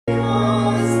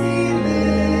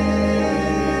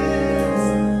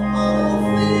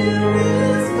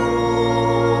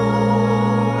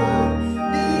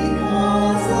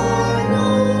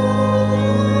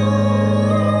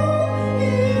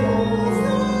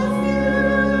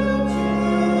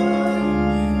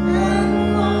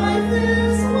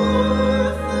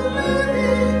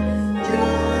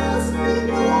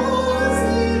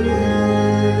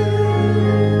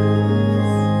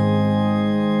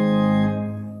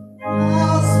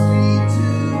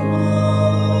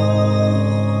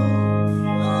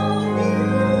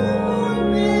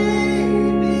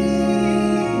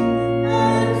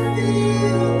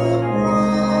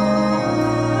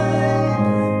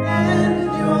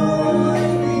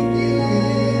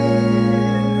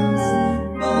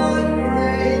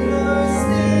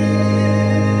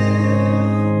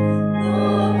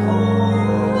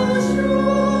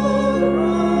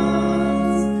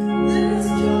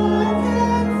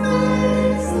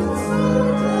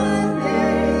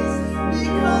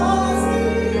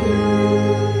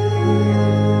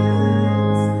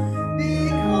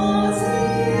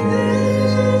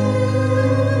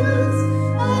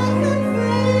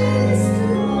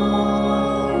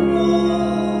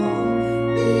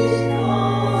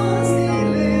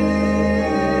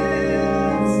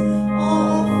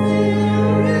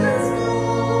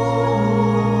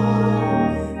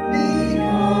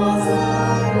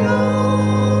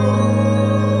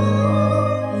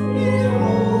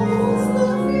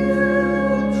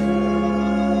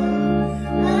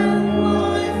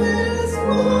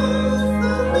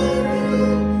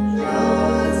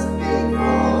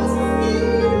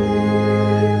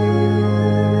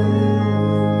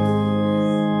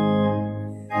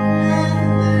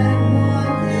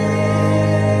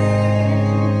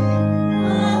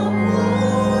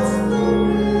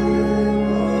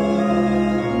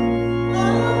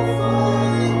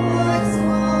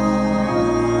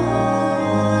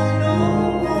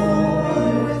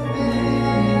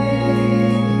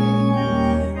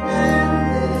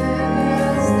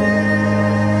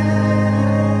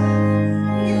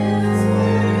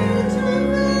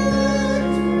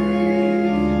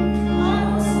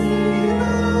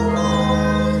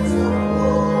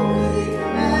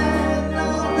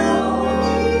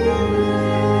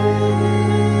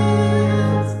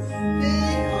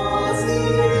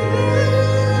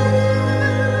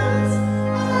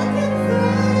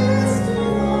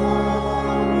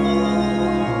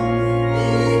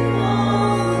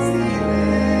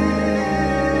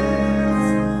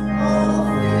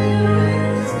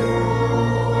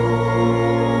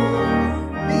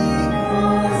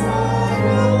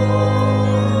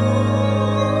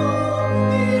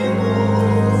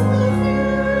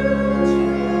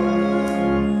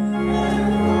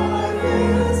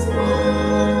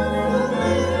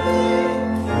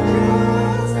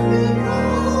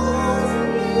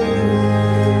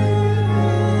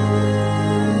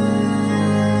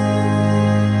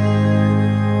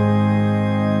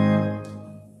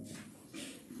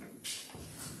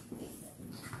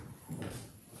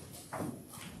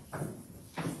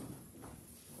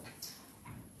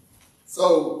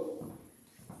So,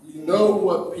 you know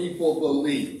what people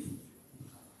believe.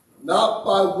 Not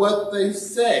by what they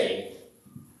say,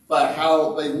 but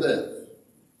how they live.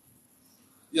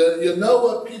 You know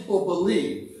what people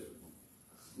believe.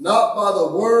 Not by the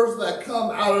words that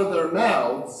come out of their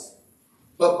mouths,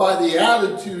 but by the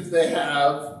attitudes they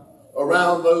have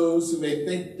around those who may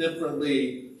think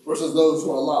differently versus those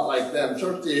who are a lot like them.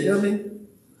 Church, do you hear me?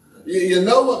 You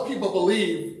know what people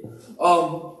believe,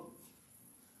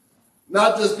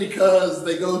 not just because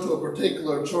they go to a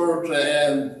particular church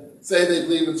and say they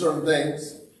believe in certain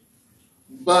things,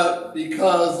 but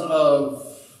because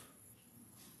of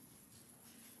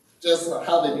just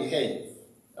how they behave.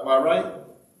 Am I right?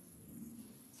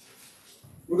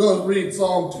 We're going to read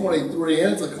Psalm 23,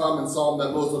 and it's a common psalm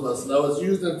that most of us know. It's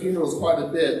used in funerals quite a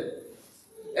bit.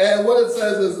 And what it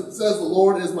says is, it says, the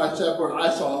Lord is my shepherd,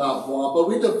 I shall not want. But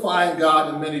we define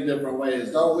God in many different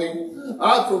ways, don't we?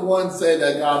 I, for one, say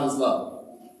that God is love.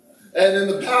 And in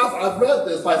the past, I've read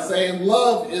this by saying,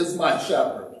 love is my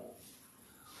shepherd.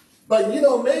 But, you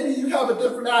know, maybe you have a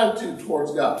different attitude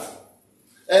towards God.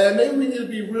 And maybe we need to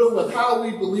be real with how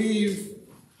we believe,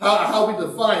 how we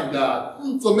define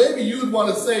God. So maybe you would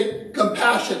want to say,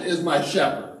 compassion is my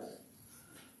shepherd.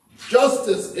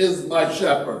 Justice is my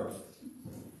shepherd.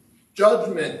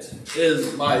 Judgment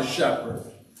is my shepherd.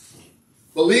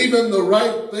 Believing the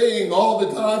right thing all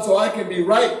the time so I can be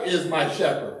right is my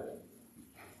shepherd.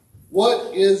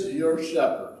 What is your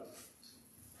shepherd?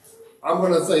 I'm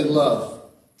going to say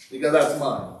love, because that's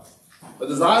mine. But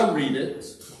as I read it,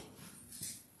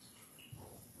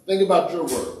 think about your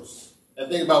words and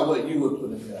think about what you would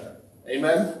put in there.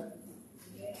 Amen?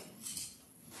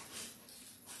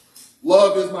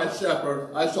 Love is my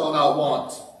shepherd, I shall not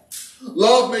want.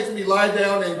 Love makes me lie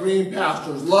down in green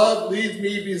pastures. Love leads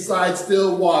me beside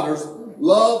still waters.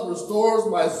 Love restores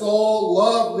my soul.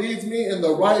 Love leads me in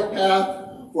the right path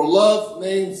for love's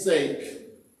name's sake.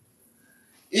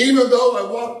 Even though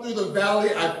I walk through the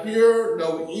valley, I fear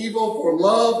no evil, for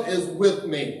love is with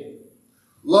me.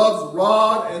 Love's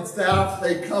rod and staff,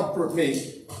 they comfort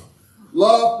me.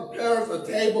 Love prepares a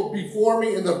table before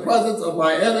me in the presence of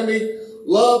my enemy.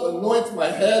 Love anoints my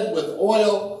head with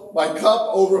oil. My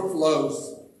cup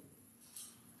overflows.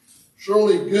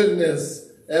 Surely goodness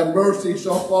and mercy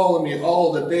shall follow me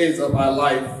all the days of my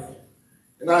life,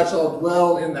 and I shall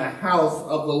dwell in the house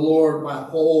of the Lord my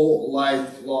whole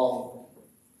life long.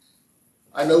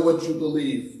 I know what you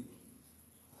believe,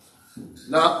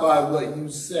 not by what you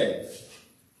say,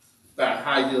 but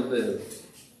how you live.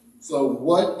 So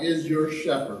what is your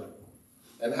shepherd,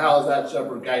 and how is that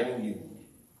shepherd guiding you?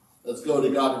 Let's go to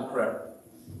God in prayer.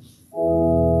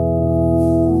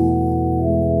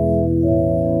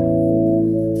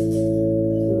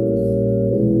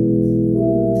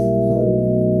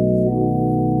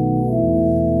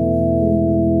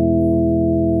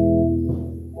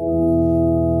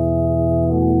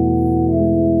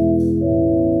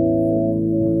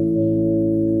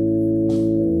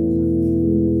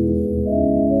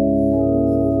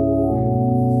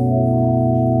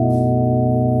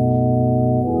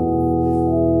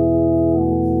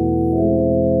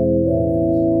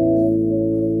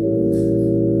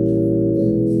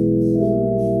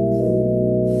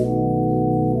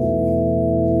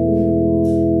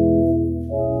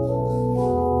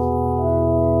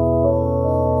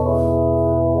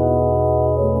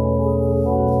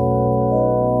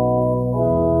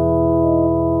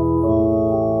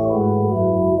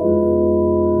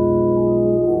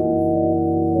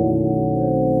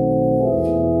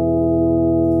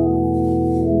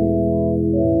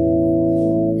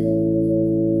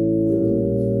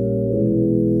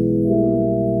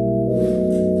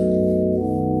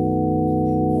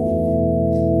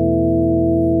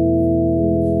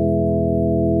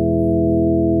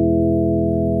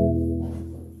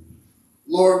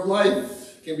 Lord,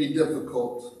 life can be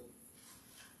difficult.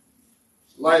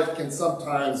 Life can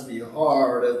sometimes be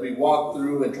hard as we walk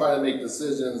through and try to make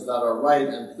decisions that are right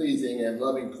and pleasing and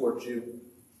loving towards you.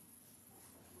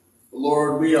 But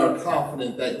Lord, we are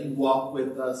confident that you walk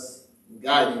with us,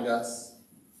 guiding us.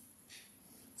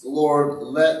 So Lord,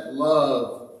 let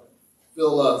love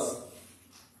fill us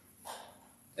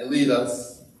and lead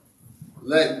us.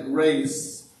 Let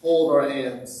grace hold our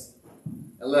hands,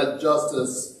 and let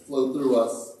justice flow through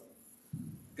us.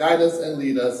 Guide us and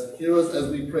lead us. Hear us as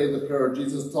we pray the prayer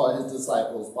Jesus taught his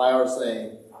disciples by our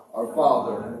saying, Our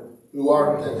Father, who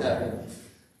art in heaven,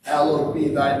 hallowed be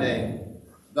thy name.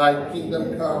 Thy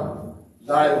kingdom come,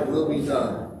 thy will be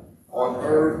done, on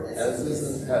earth as it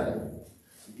is in heaven.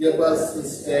 Give us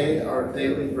this day our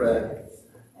daily bread,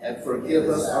 and forgive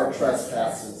us our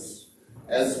trespasses,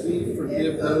 as we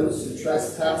forgive those who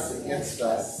trespass against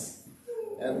us.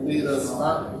 And lead us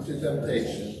not into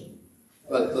temptation,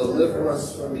 but deliver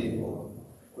us from evil.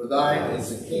 For thine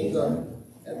is the kingdom,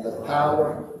 and the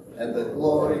power, and the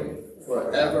glory,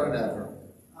 forever and ever.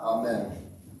 Amen.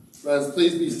 Friends,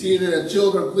 please be seated, and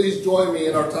children, please join me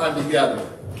in our time together.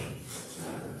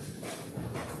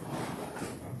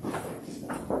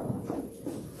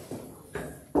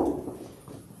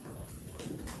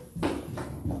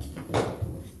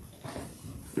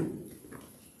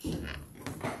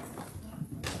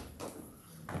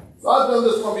 So I've done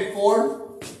this one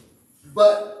before,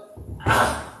 but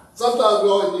sometimes we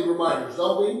always need reminders,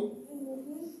 don't we?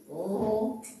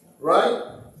 Right?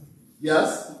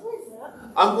 Yes?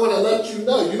 I'm going to let you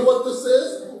know. You know what this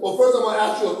is? Well, first I'm going to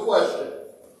ask you a question.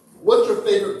 What's your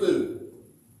favorite food?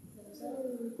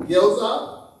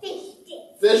 Gyoza?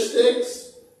 Fish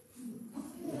sticks?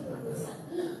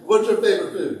 What's your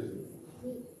favorite food?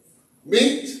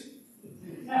 Meat?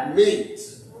 Meat.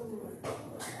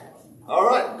 All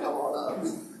right, come on up.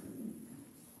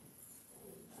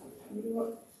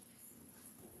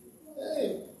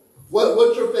 Hey,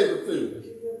 what's your favorite food?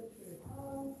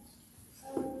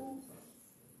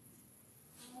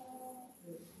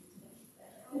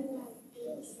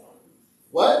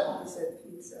 What? I said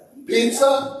pizza.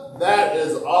 Pizza? That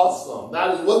is awesome.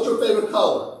 What's your favorite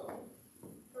color?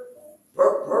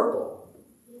 Purple.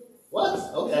 What?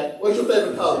 Okay. What's your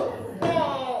favorite color?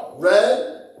 Red.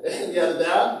 And yeah,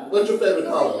 Dad. What's your favorite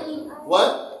color?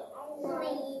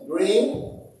 What?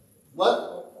 Green.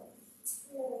 What?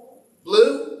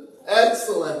 Blue.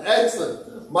 Excellent.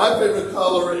 Excellent. My favorite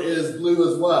color is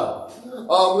blue as well.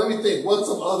 Let me think. What's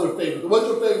some other favorite? What's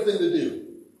your favorite thing to do?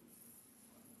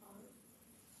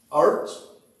 Art?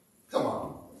 Come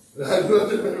on. What's your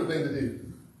favorite thing to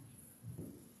do?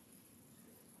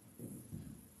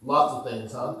 Lots of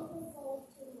things, huh?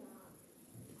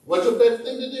 What's your favorite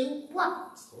thing to do?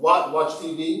 Watch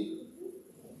TV?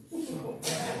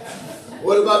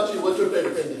 What about you? What's your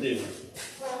favorite thing to do?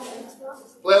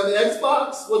 Play on the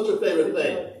Xbox? What's your favorite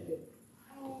thing?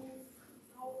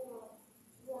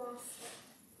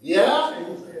 Yeah?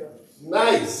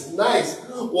 Nice, nice.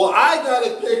 Well, I got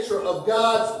a picture of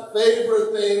God's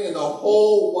favorite thing in the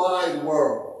whole wide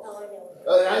world.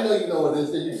 I know you know what it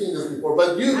is, you've seen this before,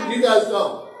 but you guys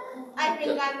don't. I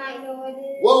think I might know what it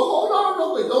is. Well, hold on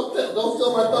real quick. Don't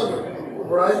steal my thunder.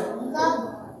 Right?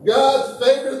 God's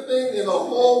favorite thing in the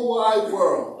whole wide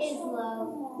world. Is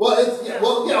love.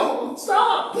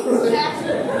 Stop.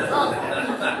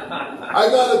 I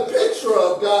got a picture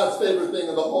of God's favorite thing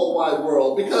in the whole wide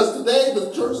world because today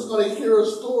the church is going to hear a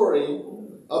story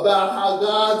about how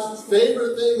God's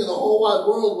favorite thing in the whole wide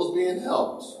world was being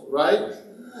helped, right?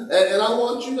 And I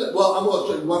want you to, I'm going to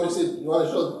show you. You want to see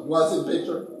the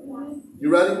picture? You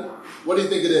ready? What do you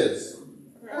think it is?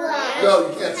 No,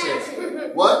 you can't see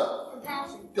it. What?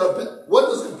 Compassion. What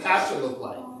does compassion look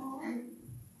like?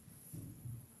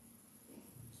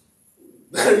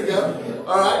 There you go.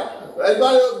 All right.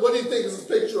 Everybody else, what do you think is this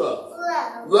picture of?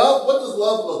 Love. Love? What does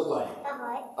love look like? A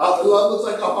heart. Love looks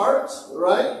like a heart,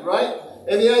 right? Right?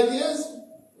 Any ideas?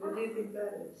 What do you think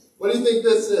that is? What do you think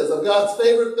this is? Of God's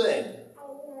favorite thing?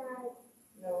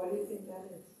 No, what do you think that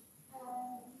is?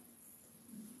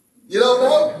 You don't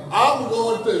know? I'm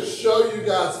going to show you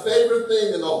God's favorite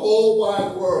thing in the whole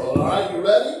wide world. All right, you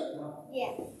ready?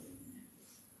 Yes.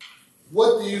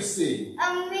 What do you see?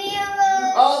 A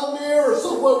mirror. A mirror.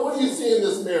 So what do you see in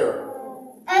this mirror?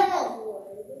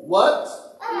 What?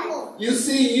 You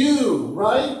see you,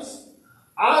 right?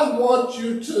 I want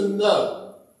you to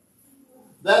know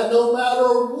that no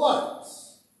matter what,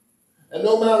 and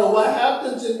no matter what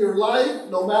happens in your life,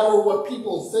 no matter what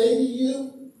people say to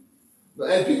you,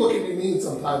 and people can be mean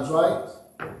sometimes, right?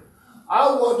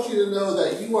 I want you to know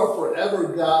that you are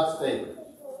forever God's favorite.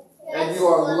 And you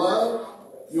are loved,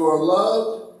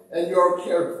 and you are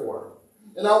cared for.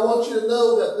 And I want you to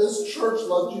know that this church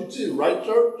loves you too, right,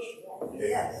 church?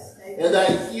 Yes. And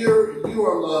that here you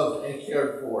are loved and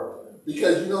cared for.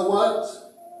 Because you know what?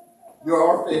 You're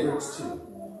our favorites too.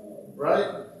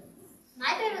 Right?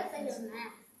 My favorite thing is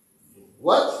math.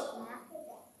 What?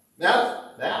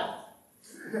 Math? Math?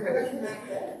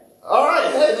 All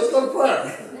right, hey, let's go to prayer.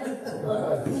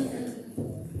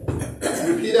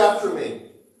 Repeat after me.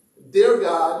 Dear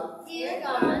God,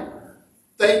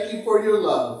 thank you for your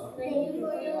love. Thank you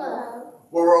for your love.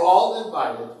 Where we're all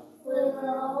invited We're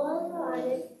all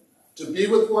invited to be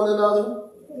with one another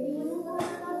to be with one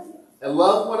another and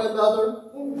love one another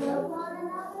and love one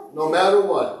another no matter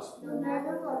what. no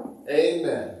matter what.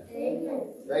 Amen.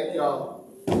 Amen. Thank y'all.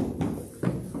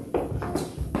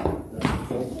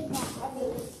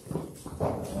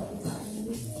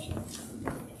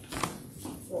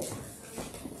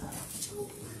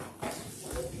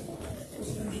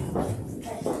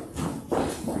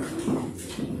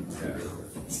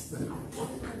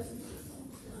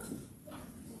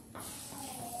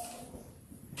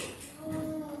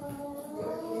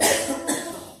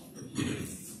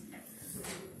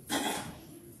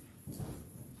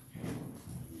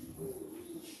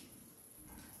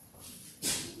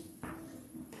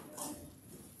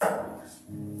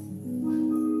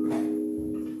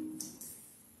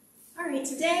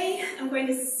 going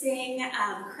to sing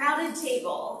Crowded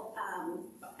Table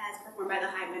as performed by the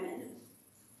High Women.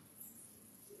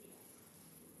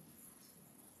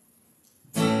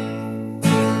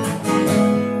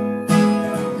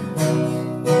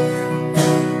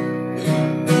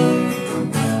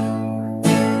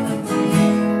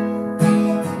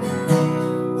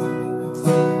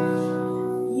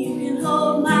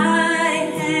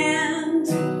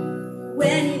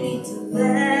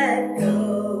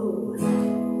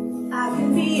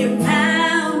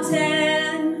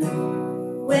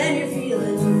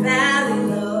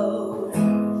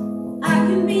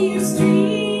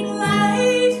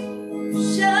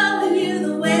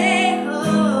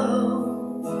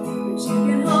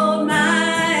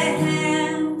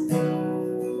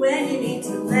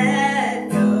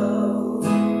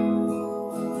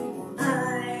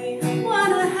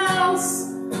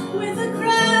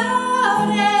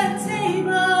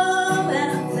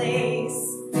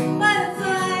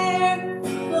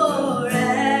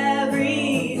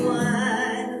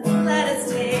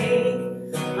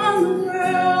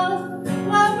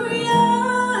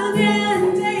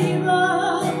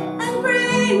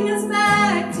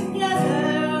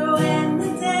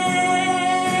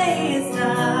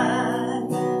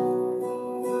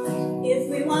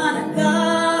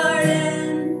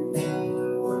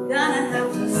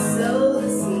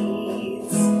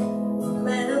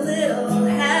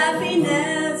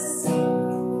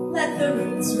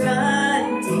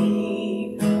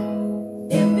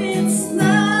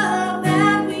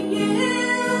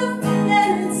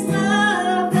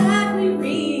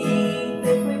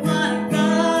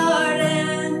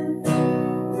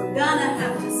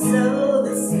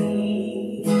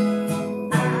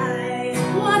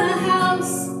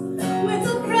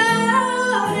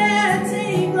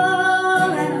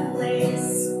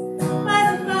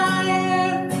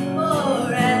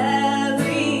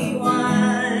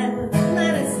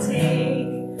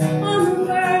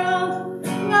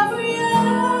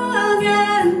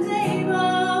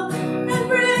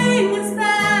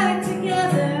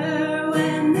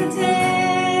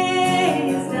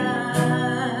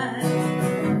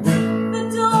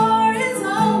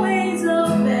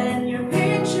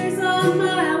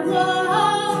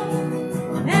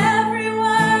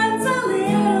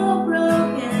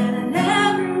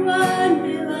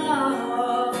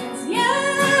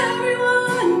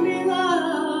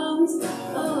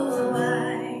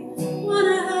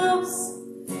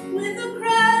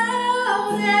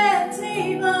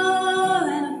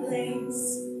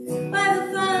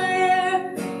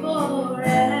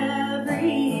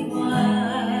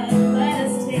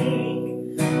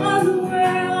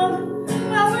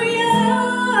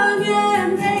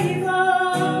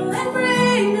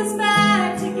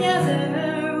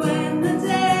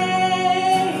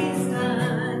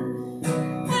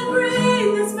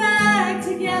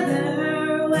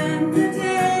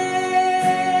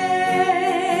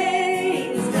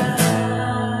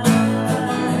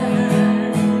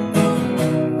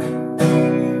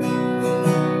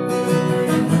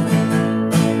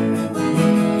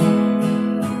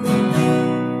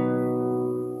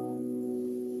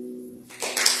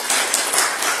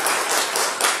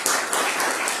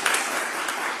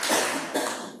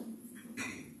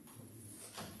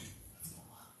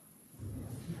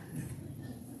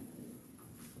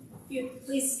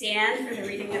 Please stand for the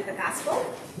reading of the Gospel.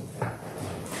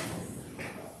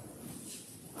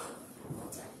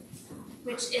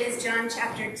 Which is John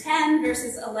chapter 10,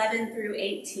 verses 11 through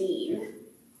 18.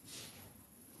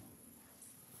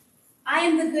 I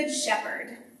am the good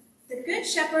shepherd. The good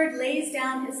shepherd lays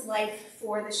down his life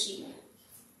for the sheep.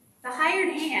 The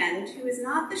hired hand, who is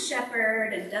not the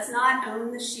shepherd and does not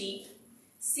own the sheep,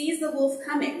 sees the wolf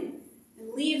coming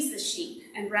and leaves the sheep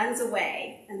and runs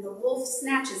away, and the wolf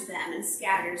snatches them and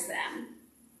scatters them.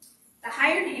 The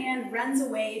hired hand runs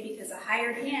away because a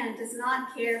hired hand does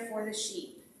not care for the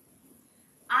sheep.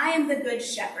 I am the good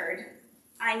shepherd.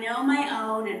 I know my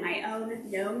own, and my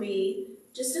own know me,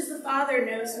 just as the Father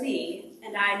knows me,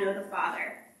 and I know the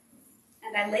Father.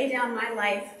 And I lay down my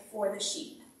life for the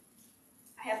sheep.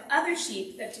 I have other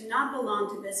sheep that do not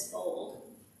belong to this fold.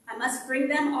 I must bring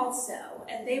them also,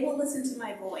 and they will listen to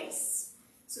my voice.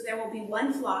 So there will be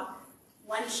one flock,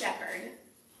 one shepherd.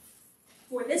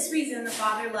 For this reason the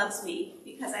Father loves me,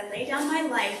 because I lay down my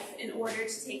life in order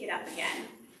to take it up again.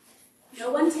 No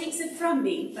one takes it from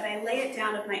me, but I lay it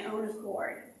down of my own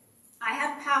accord. I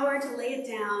have power to lay it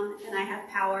down, and I have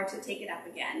power to take it up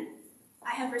again.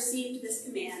 I have received this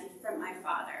command from my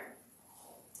Father.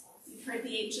 You've heard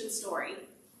the ancient story.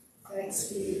 Thanks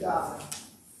be to God.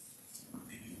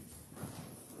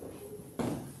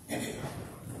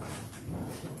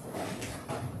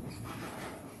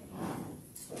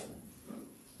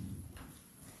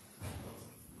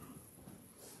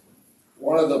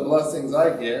 of the blessings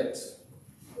I get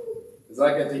is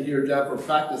I get to hear Jennifer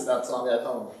practice that song at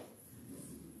home.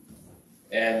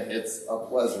 And it's a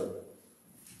pleasure.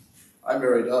 I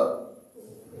married up.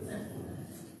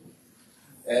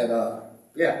 And,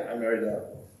 I married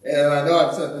up. And I know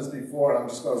I've said this before, and I'm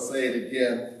just going to say it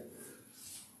again.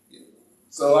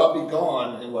 So I'll be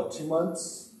gone in, 2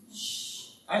 months?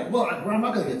 I'm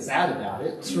not going to get sad about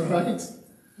it, right?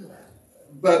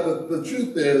 But the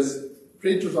truth is,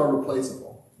 preachers are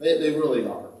replaceable. They really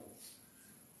are.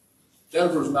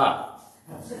 Jennifer's not.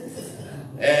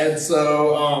 And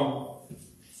so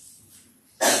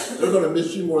they're going to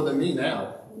miss you more than me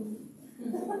now.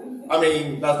 I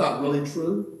mean, that's not really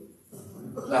true.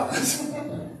 No.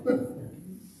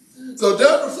 So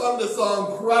Jennifer sung the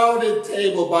song Crowded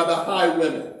Table by the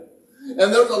Highwomen.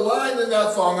 And there's a line in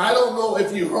that song, I don't know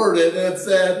if you heard it, and it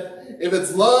said, if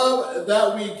it's love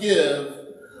that we give,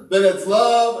 then it's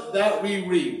love that we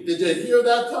reap. Did you hear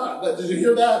that? Did you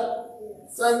hear that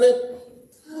segment?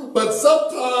 But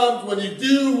sometimes when you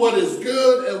do what is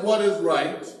good and what is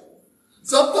right,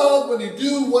 sometimes when you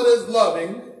do what is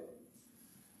loving,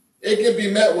 it can be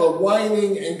met with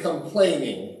whining and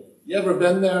complaining. You ever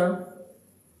been there?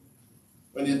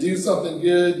 When you do something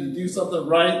good, you do something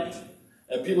right,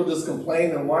 and people just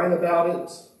complain and whine about it.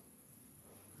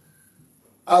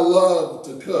 I love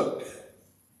to cook.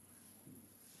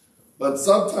 But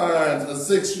sometimes a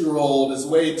 6-year-old is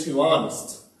way too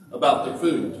honest about the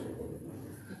food.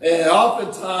 And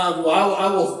oftentimes I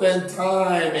will spend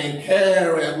time and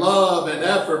care and love and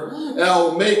effort, and I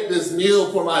will make this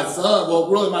meal for my son, well,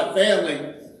 really my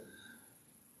family.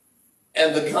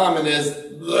 And the comment is,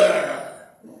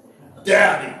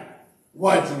 Daddy,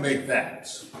 why'd you make that?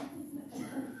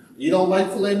 You don't like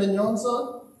filet mignon,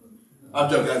 son? I'm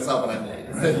joking, that's not what I made,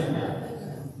 right?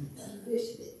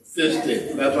 Fish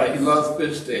sticks, that's right, he loves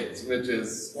fish sticks, which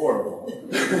is horrible.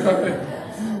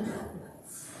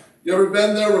 You ever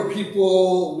been there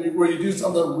where you do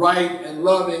something right and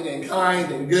loving and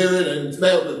kind and good and it's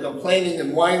met with complaining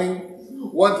and whining?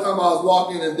 One time I was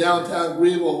walking in downtown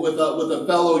Greenville with a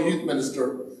fellow youth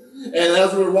minister, and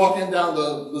as we were walking down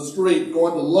the street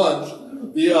going to lunch,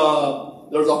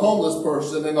 there was a homeless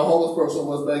person, and the homeless person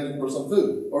was begging for some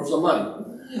food or some money.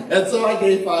 And so I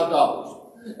gave $5.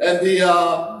 And the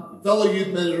fellow youth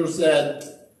minister said,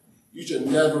 you should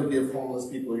never give homeless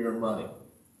people your money.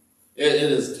 It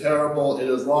is terrible, it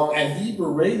is wrong, and he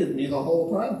berated me the whole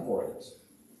time for it.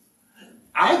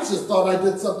 I just thought I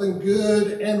did something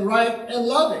good and right and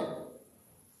loving.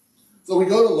 So we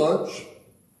go to lunch,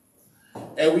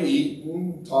 and we eat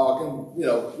and talk, and,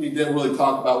 we didn't really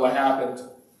talk about what happened.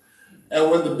 And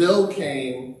when the bill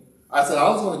came, I said, I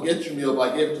was going to get your meal,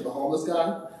 but I gave it to the homeless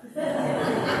guy.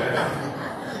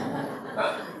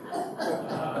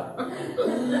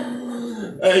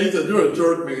 And he said, you're a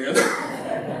jerk, man.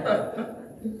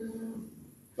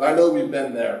 But I know we've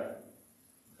been there.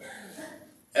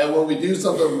 And when we do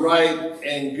something right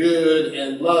and good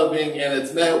and loving and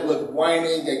it's met with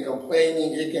whining and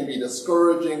complaining, it can be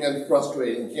discouraging and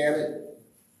frustrating, can't it?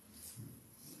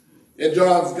 In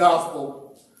John's Gospel,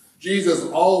 Jesus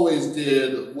always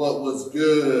did what was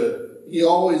good. He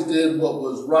always did what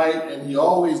was right, and he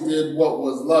always did what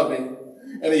was loving.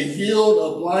 And he healed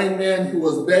a blind man who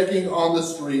was begging on the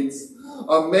streets,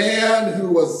 a man who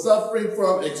was suffering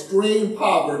from extreme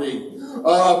poverty,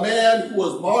 a man who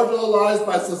was marginalized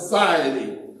by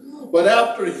society. But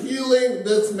after healing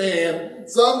this man,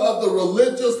 some of the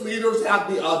religious leaders had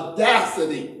the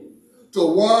audacity to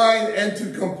whine and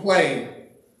to complain.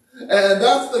 And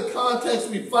that's the context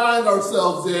we find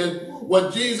ourselves in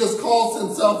when Jesus calls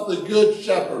himself the Good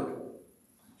Shepherd.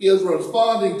 He is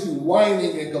responding to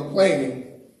whining and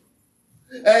complaining.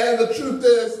 And the truth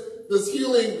is, this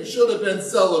healing should have been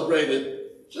celebrated.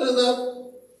 Shouldn't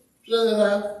it? Shouldn't it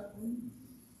have?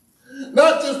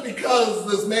 Not just because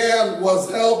this man was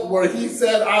helped where he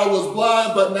said, I was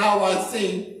blind, but now I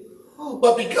see.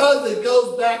 But because it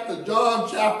goes back to John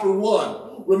chapter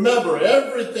 1. Remember,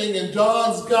 everything in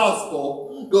John's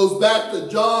gospel goes back to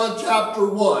John chapter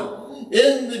 1.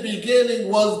 In the beginning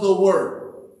was the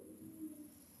Word.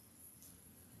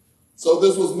 So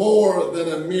this was more than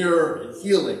a mere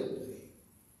healing.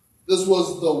 This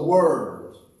was the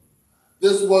Word.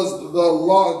 This was the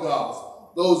Logos,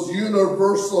 those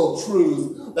universal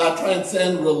truths that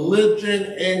transcend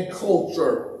religion and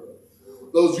culture.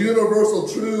 Those universal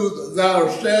truths that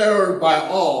are shared by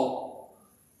all.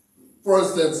 For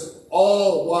instance,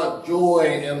 all want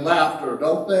joy and laughter,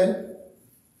 don't they?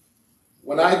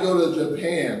 When I go to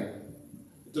Japan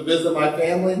to visit my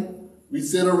family, we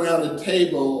sit around a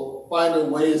table finding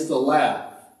ways to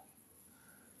laugh.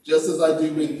 just as I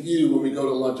do with you when we go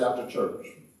to lunch after church.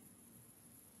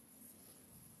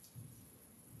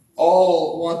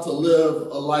 All want to live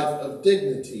a life of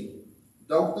dignity,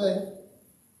 don't they?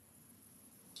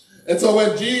 And so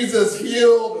when Jesus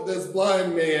healed this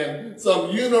blind man,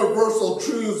 some universal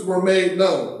truths were made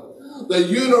known. The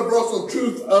universal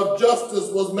truth of justice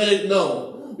was made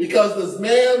known because this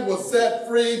man was set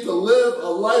free to live a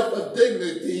life of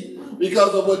dignity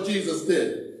because of what Jesus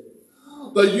did.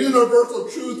 The universal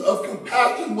truth of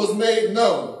compassion was made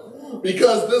known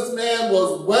because this man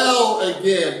was well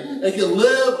again and can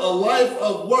live a life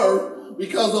of worth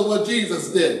because of what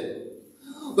Jesus did.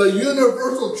 The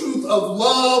universal truth of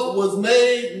love was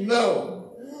made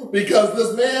known because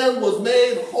this man was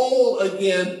made whole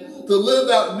again to live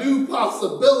out new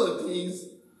possibilities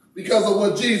because of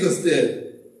what Jesus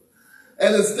did.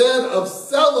 And instead of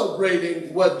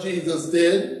celebrating what Jesus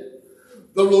did,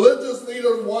 the religious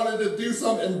leaders wanted to do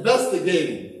some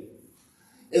investigating.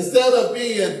 Instead of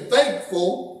being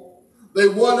thankful, they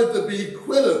wanted to be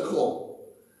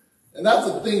critical. And that's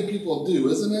a thing people do,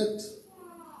 isn't it?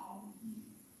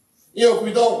 You know, if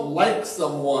we don't like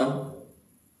someone,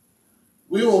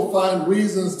 we will find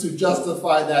reasons to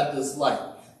justify that dislike.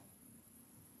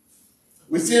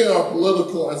 We see it in our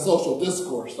political and social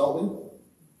discourse, don't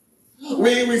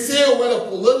we? We see it when a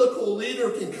political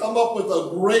leader can come up with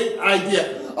a great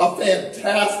idea, a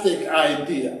fantastic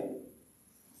idea.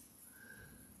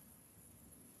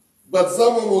 But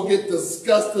someone will get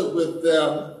disgusted with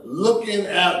them, looking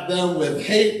at them with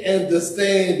hate and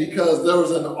disdain because there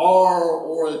was an R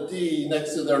or a D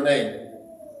next to their name.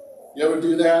 You ever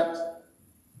do that?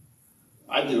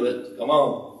 I do it. Come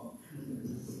on.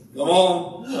 Come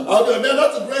on. I'll go, man,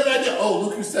 that's a great idea. Oh,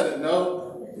 look who said it.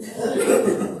 No.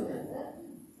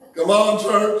 Come on,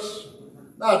 church.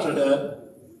 Nod your head.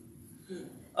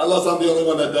 Unless I'm the only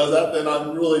one that does that, then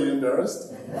I'm really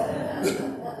embarrassed.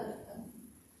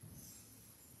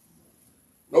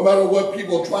 No matter what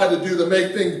people try to do to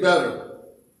make things better,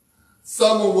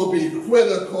 someone will be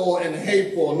critical and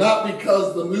hateful, not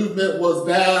because the movement was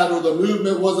bad or the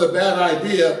movement was a bad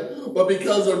idea, but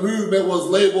because the movement was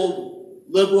labeled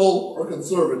liberal or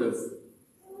conservative.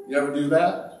 You ever do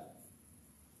that?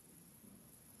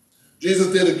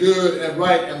 Jesus did a good and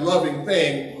right and loving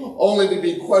thing, only to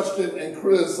be questioned and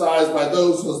criticized by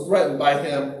those who was threatened by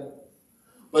him.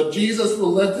 But Jesus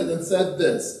relented and said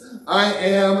this, I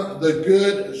am the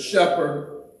good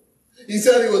shepherd. He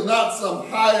said he was not some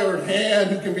hired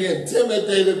hand who can be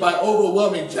intimidated by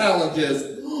overwhelming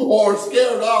challenges or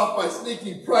scared off by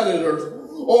sneaky predators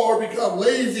or become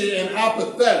lazy and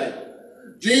apathetic.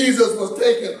 Jesus was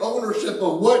taking ownership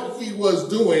of what he was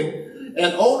doing,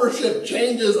 and ownership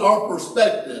changes our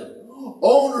perspective.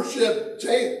 Ownership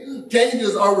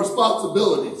changes our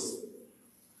responsibilities.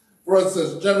 For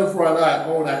instance, Jennifer and I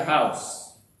own a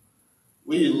house.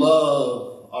 We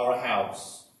love our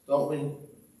house, don't we?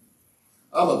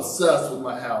 I'm obsessed with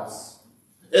my house.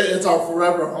 It's our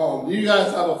forever home. Do you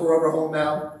guys have a forever home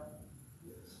now?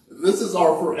 This is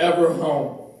our forever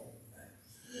home.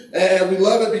 And we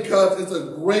love it because it's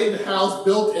a great house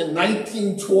built in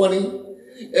 1920.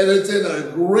 And it's in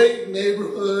a great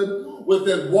neighborhood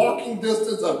within walking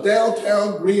distance of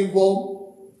downtown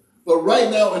Greenville. But right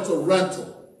now it's a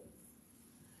rental.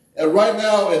 And right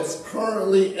now it's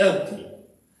currently empty.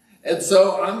 And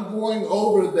so I'm going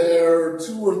over there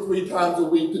 2 or 3 times a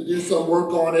week to do some work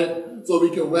on it so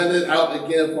we can rent it out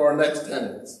again for our next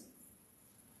tenants.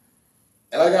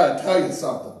 And I got to tell you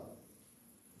something.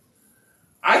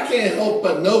 I can't help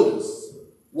but notice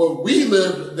when we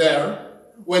lived there,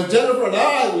 when Jennifer and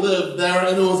I lived there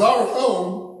and it was our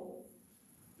home,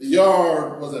 the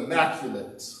yard was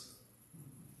immaculate.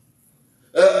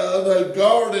 The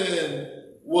garden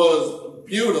was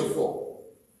beautiful.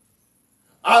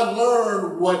 I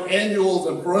learned what annuals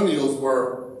and perennials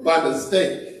were by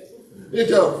mistake. Let me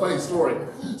tell a funny story.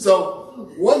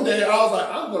 So one day I was like,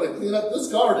 I'm going to clean up this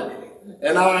garden.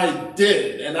 And I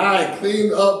did. And I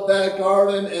cleaned up that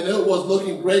garden and it was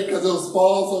looking great because it was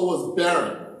fall, so it was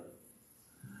barren.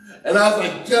 And I was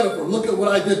like, Jennifer, look at what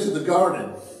I did to the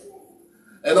garden.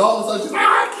 And all of a sudden she's like,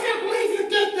 I can't believe you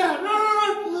did that.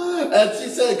 And she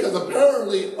said, because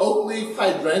apparently oak leaf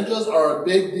hydrangeas are a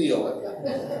big deal.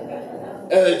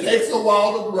 And it takes a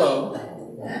while to grow.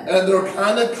 And they're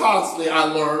kind of costly, I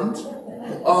learned.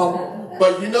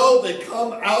 But you know, they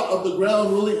come out of the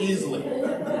ground really easily.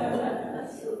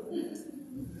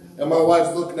 And my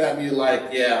wife's looking at me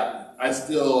like, yeah, I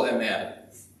still am mad.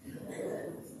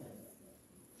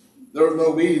 There were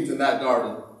no weeds in that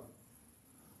garden.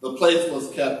 The place was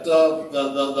kept up.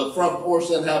 The front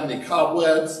portion didn't have any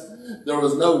cobwebs. There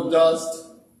was no dust.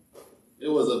 It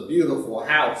was a beautiful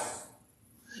house.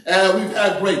 And we've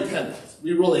had great tenants.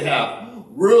 We really have.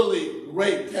 Really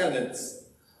great tenants.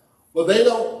 But they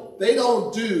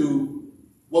don't do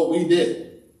what we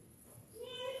did.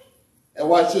 And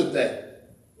why should they?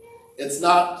 It's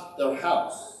not their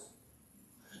house.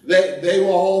 They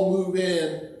will all move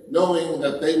in knowing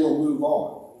that they will move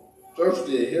on. Church,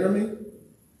 do you hear me?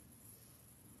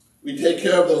 We take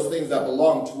care of those things that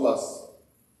belong to us.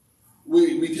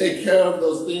 We take care of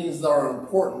those things that are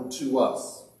important to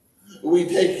us. We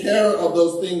take care of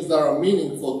those things that are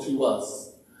meaningful to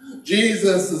us.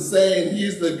 Jesus is saying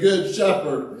he's the good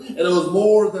shepherd, and it was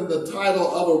more than the title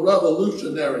of a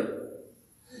revolutionary.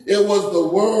 It was the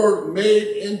Word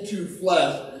made into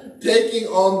flesh, taking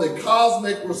on the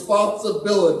cosmic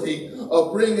responsibility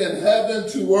of bringing heaven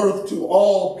to earth to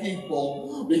all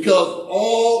people, because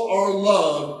all are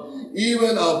loved,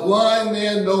 even a blind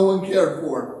man no one cared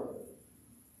for.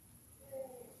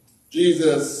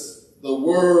 Jesus, the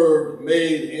Word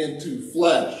made into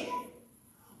flesh,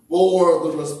 bore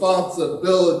the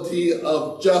responsibility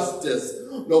of justice,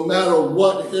 no matter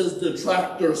what his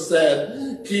detractors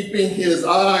said, keeping his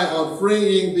eye on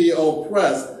freeing the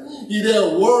oppressed. He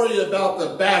didn't worry about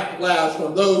the backlash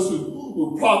from those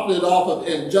who profited off of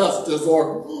injustice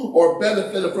or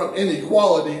benefited from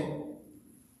inequality,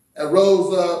 and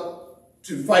rose up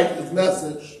to fight his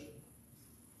message.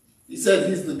 He said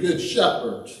he's the good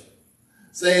shepherd,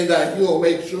 saying that he will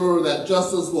make sure that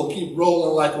justice will keep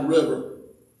rolling like a river.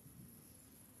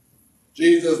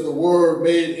 Jesus, the Word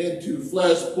made into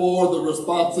flesh, bore the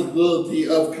responsibility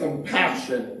of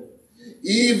compassion,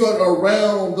 even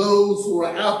around those who were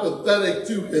apathetic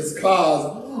to his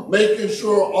cause, making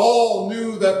sure all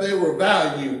knew that they were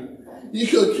valued. He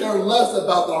could care less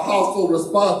about the hostile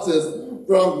responses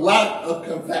from lack of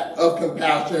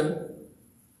compassion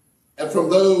and from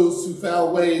those who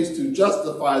found ways to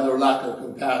justify their lack of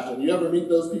compassion. You ever meet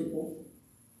those people?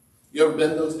 You ever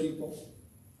been those people?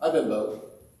 I've been both.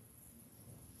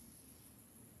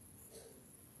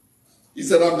 He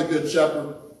said, I'm the good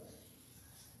shepherd,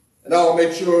 and I will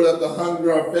make sure that the hungry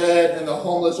are fed and the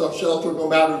homeless are sheltered no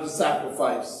matter the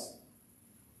sacrifice.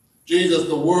 Jesus,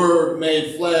 the Word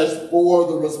made flesh, bore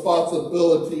the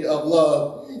responsibility of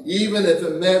love, even if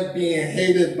it meant being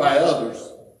hated by others.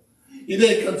 He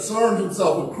didn't concern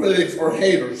himself with critics or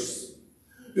haters.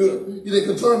 He didn't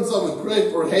concern himself with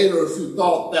critics or haters who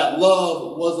thought that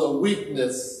love was a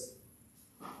weakness,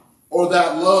 or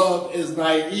that love is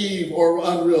naive or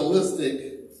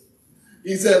unrealistic.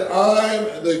 He said,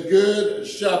 I'm the good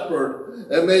shepherd,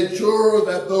 and made sure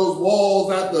that those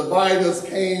walls that divide us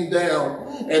came down.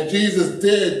 And Jesus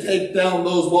did take down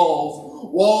those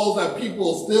walls that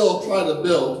people still try to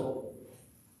build.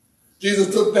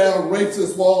 Jesus took down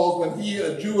racist walls when he,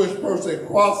 a Jewish person,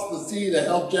 crossed the sea to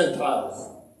help Gentiles.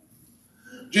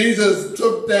 Jesus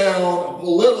took down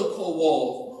political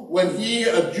walls when he,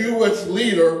 a Jewish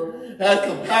leader, had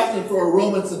compassion for a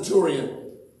Roman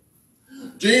centurion.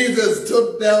 Jesus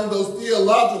took down those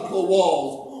theological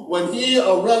walls when he,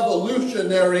 a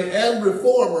revolutionary and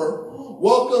reformer,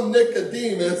 welcomed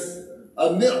Nicodemus,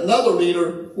 another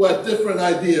leader who had different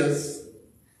ideas.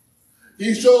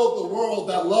 He showed the world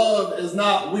that love is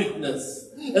not weakness,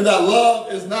 and that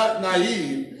love is not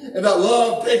naive, and that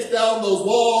love takes down those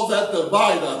walls that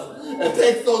divide us, and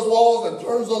takes those walls and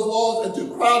turns those walls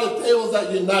into crowded tables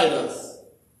that unite us.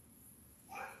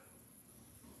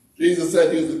 Jesus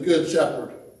said he was a good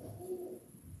shepherd.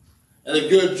 And a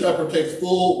good shepherd takes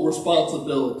full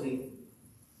responsibility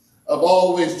of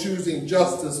always choosing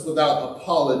justice without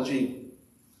apology,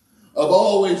 of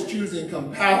always choosing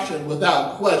compassion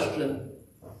without question,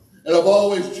 and of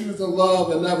always choosing love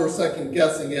and never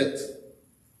second-guessing it.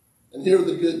 And here's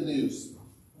the good news.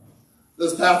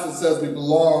 This passage says we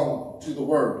belong to the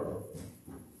Word.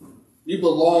 We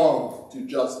belong to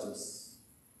justice.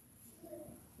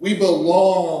 We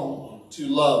belong to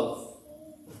love.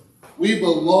 We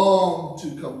belong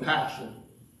to compassion.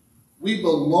 We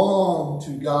belong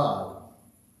to God.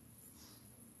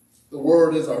 The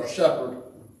Word is our shepherd.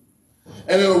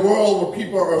 And in a world where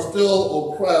people are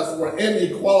still oppressed, where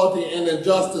inequality and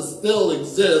injustice still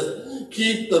exist,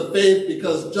 keep the faith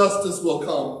because justice will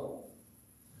come.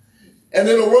 And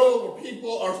in a world where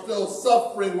people are still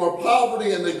suffering, where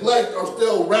poverty and neglect are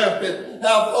still rampant,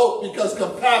 have hope because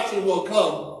compassion will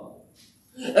come.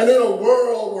 And in a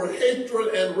world where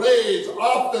hatred and rage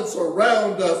often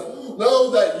surround us, know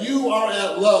that you are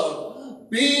at love.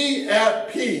 Be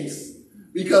at peace,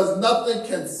 because nothing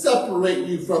can separate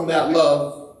you from that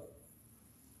love.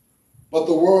 But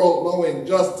the world, knowing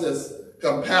justice,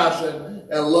 compassion,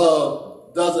 and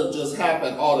love, doesn't just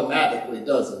happen automatically,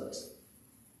 does it?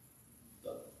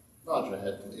 nod your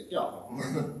head, yeah.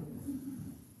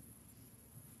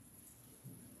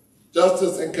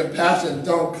 Justice and compassion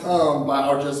don't come by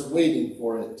our just waiting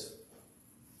for it.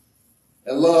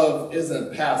 And love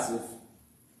isn't passive.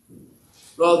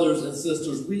 Brothers and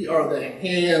sisters, we are the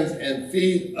hands and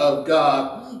feet of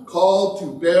God, called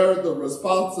to bear the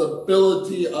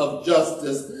responsibility of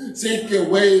justice, seeking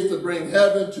ways to bring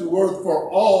heaven to earth for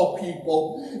all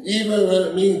people, even when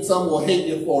it means some will hate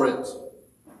you for it.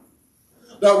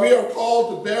 That we are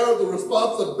called to bear the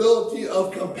responsibility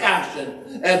of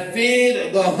compassion and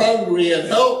feed the hungry and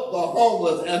help the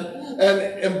homeless and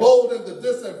embolden the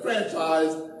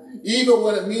disenfranchised, even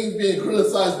when it means being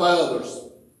criticized by others.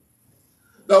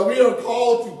 That we are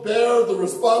called to bear the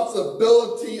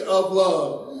responsibility of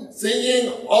love,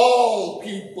 seeing all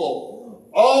people,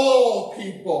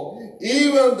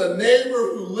 even the neighbor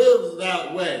who lives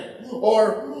that way,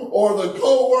 or the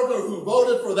co-worker who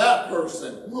voted for that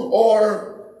person, or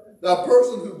the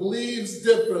person who believes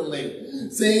differently,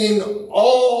 seeing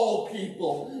all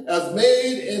people as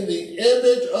made in the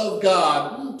image of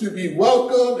God, to be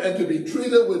welcomed and to be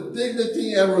treated with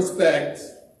dignity and respect.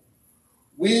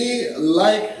 We,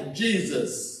 like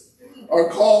Jesus, are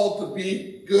called to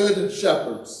be good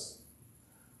shepherds,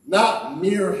 not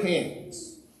mere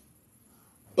hands,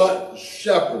 but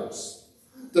shepherds.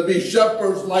 To be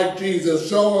shepherds like Jesus,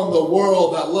 showing the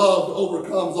world that love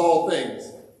overcomes all things.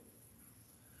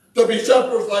 To be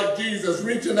shepherds like Jesus,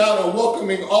 reaching out and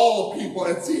welcoming all people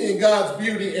and seeing God's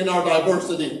beauty in our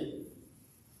diversity.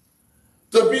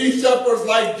 To be shepherds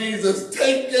like Jesus,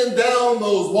 taking down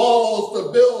those walls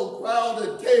to build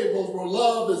crowded tables where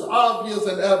love is obvious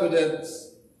and evident.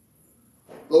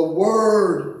 The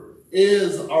Word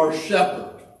is our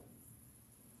shepherd.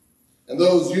 And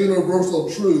those universal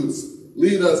truths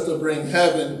lead us to bring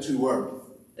heaven to earth.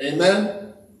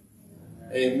 Amen?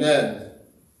 Amen.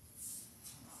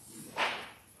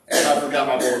 And I forgot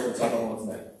my bulletin, so I don't know what's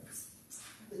next.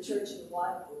 The Church in the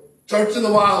Wildwood. Church in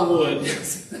the Wildwood.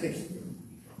 Yes, thank you.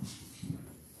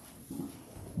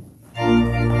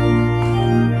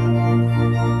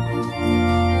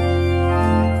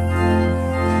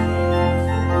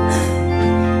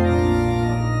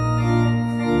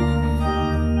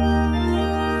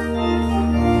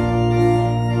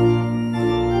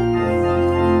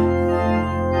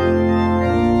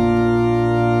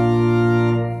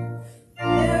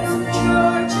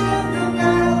 Church in the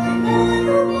Wildwood,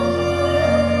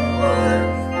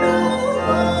 no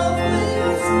love.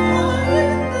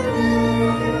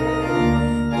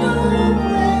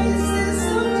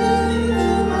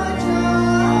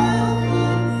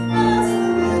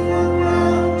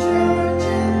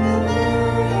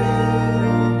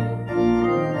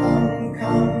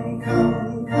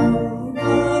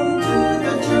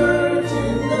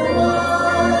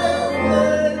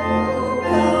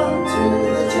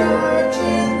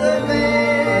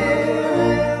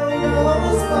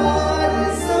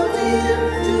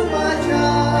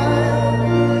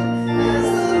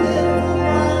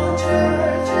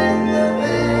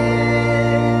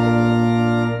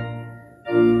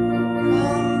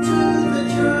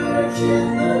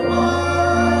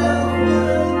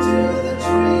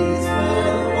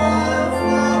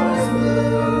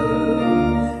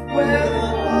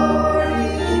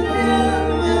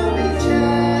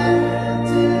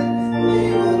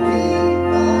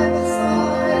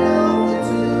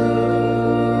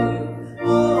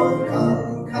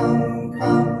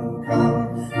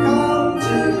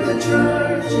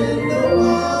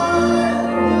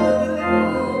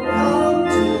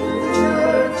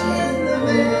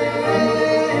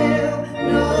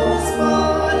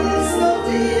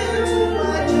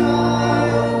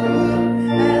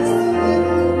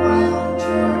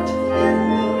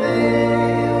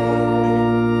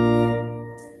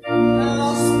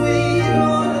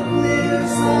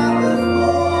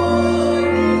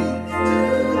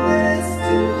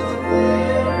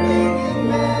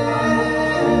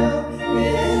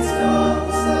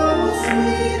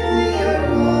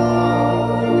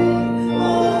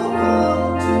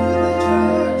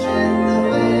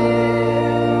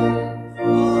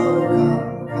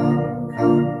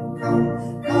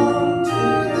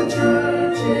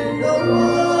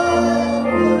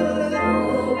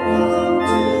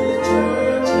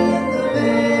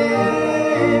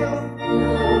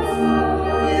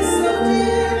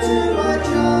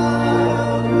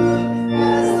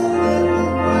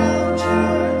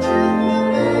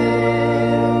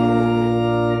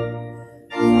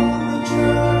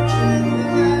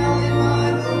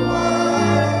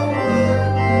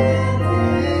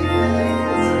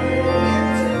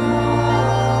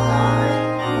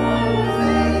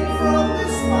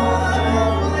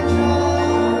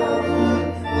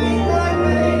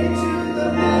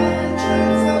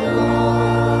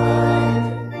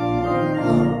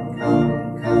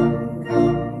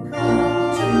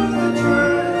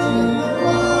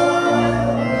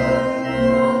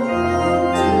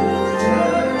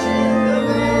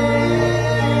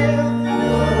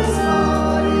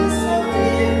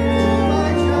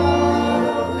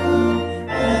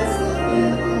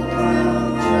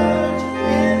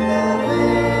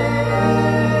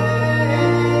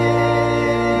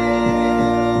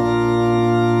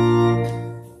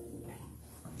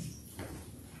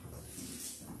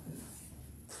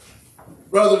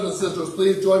 Brothers and sisters,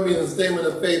 please join me in the statement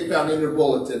of faith found in your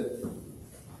bulletin.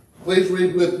 Please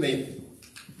read with me.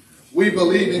 We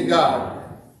believe in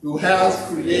God, who has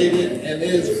created and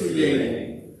is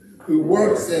creating, who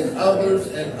works in others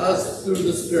and us through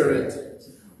the Spirit.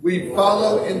 We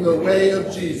follow in the way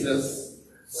of Jesus,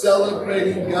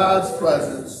 celebrating God's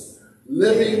presence,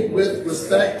 living with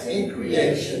respect in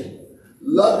creation,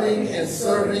 loving and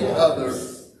serving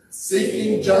others,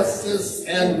 seeking justice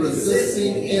and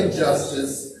resisting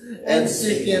injustice, and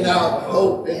seeking out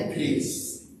hope and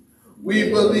peace. We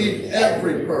believe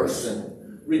every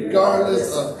person,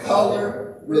 regardless of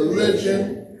color,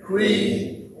 religion,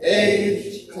 creed,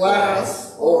 age,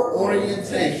 class, or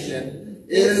orientation,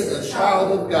 is a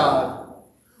child of God.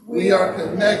 We are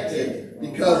connected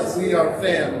because we are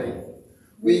family.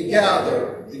 We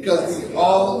gather because we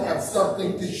all have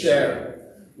something to share.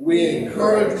 We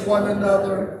encourage one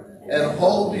another and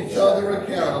hold each other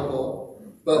accountable.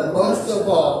 But most of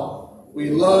all, we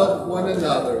love one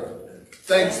another.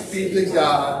 Thanks be to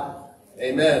God.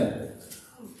 Amen.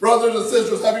 Brothers and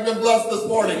sisters, have you been blessed this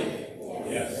morning?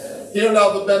 Yes. Hear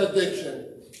now the benediction.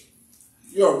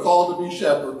 You are called to be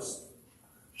shepherds.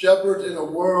 Shepherds in a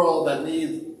world that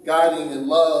needs guiding in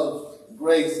love,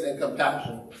 grace, and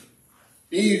compassion.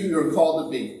 Be who you're called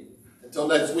to be. Until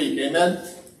next week, amen?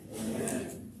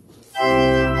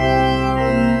 Amen.